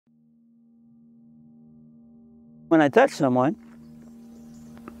When I touch someone,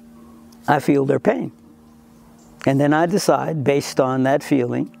 I feel their pain. And then I decide, based on that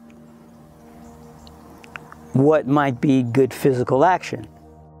feeling, what might be good physical action.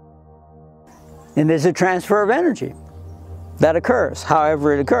 And there's a transfer of energy that occurs,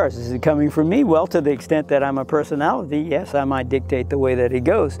 however it occurs. Is it coming from me? Well, to the extent that I'm a personality, yes, I might dictate the way that it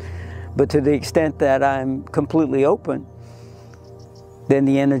goes. But to the extent that I'm completely open, then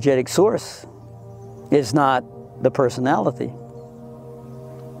the energetic source is not the personality.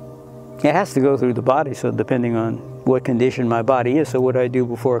 It has to go through the body, so depending on what condition my body is, so what I do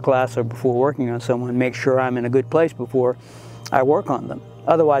before a class or before working on someone, make sure I'm in a good place before I work on them.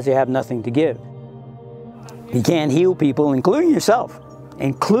 Otherwise, you have nothing to give. You can't heal people, including yourself.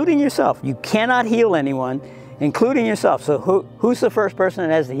 Including yourself. You cannot heal anyone, including yourself. So who's the first person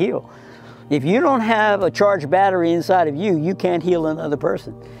that has to heal? If you don't have a charged battery inside of you, you can't heal another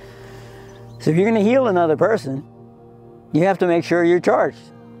person. So if you're going to heal another person, you have to make sure you're charged.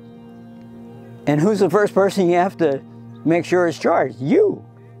 And who's the first person you have to make sure is charged? You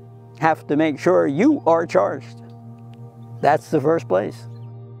have to make sure you are charged. That's the first place.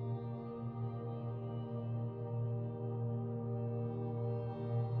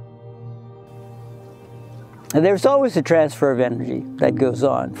 And there's always a transfer of energy that goes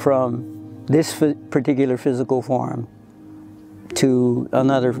on from this particular physical form to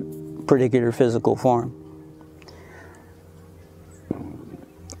another particular physical form.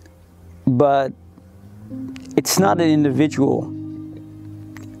 But it's not an individual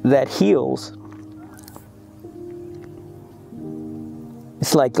that heals.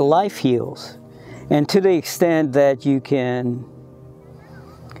 It's like life heals. And to the extent that you can,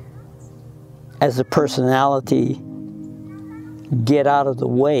 as a personality, get out of the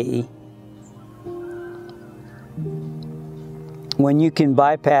way, when you can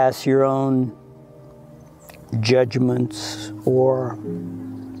bypass your own judgments or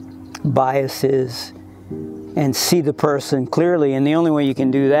biases and see the person clearly, and the only way you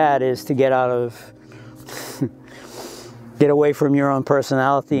can do that is to get out of, get away from your own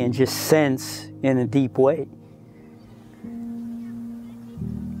personality and just sense in a deep way.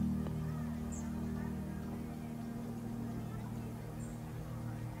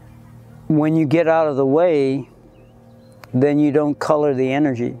 When you get out of the way, then you don't color the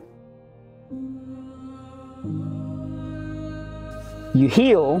energy. You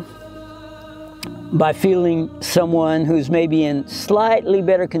heal by feeling someone who's maybe in slightly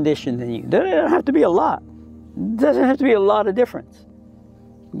better condition than you. Doesn't have to be a lot. It doesn't have to be a lot of difference.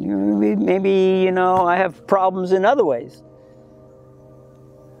 Maybe, I have problems in other ways.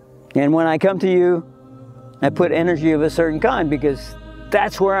 And when I come to you, I put energy of a certain kind because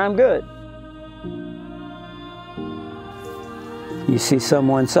that's where I'm good. You see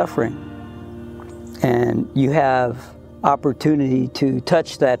someone suffering, and you have opportunity to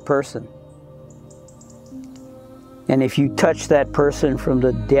touch that person. And if you touch that person from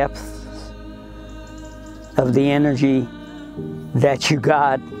the depths of the energy that you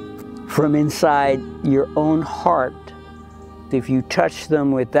got from inside your own heart, if you touch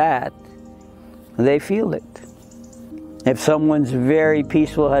them with that, they feel it. If someone's very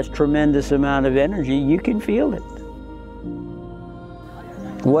peaceful, has tremendous amount of energy, you can feel it.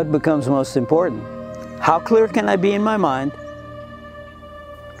 What becomes most important? How clear can I be in my mind?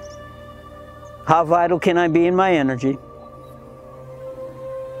 How vital can I be in my energy?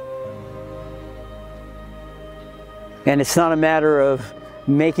 And it's not a matter of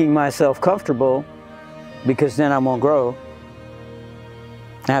making myself comfortable, because then I won't grow.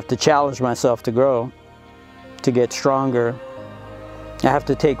 I have to challenge myself to grow, to get stronger. I have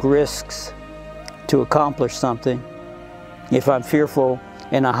to take risks to accomplish something. If I'm fearful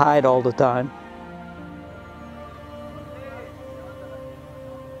and I hide all the time,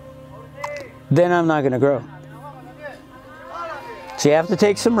 then I'm not going to grow. So you have to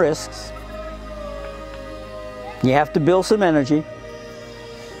take some risks. You have to build some energy.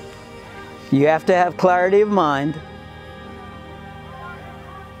 You have to have clarity of mind.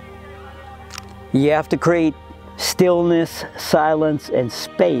 You have to create stillness, silence, and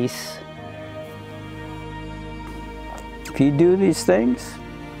space. If you do these things,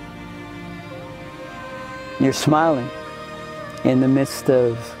 you're smiling in the midst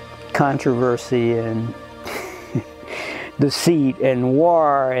of controversy and deceit and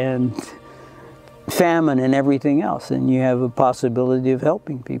war and famine and everything else, and you have a possibility of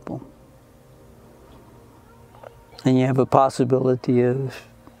helping people. And you have a possibility of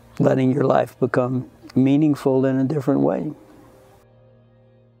letting your life become meaningful in a different way.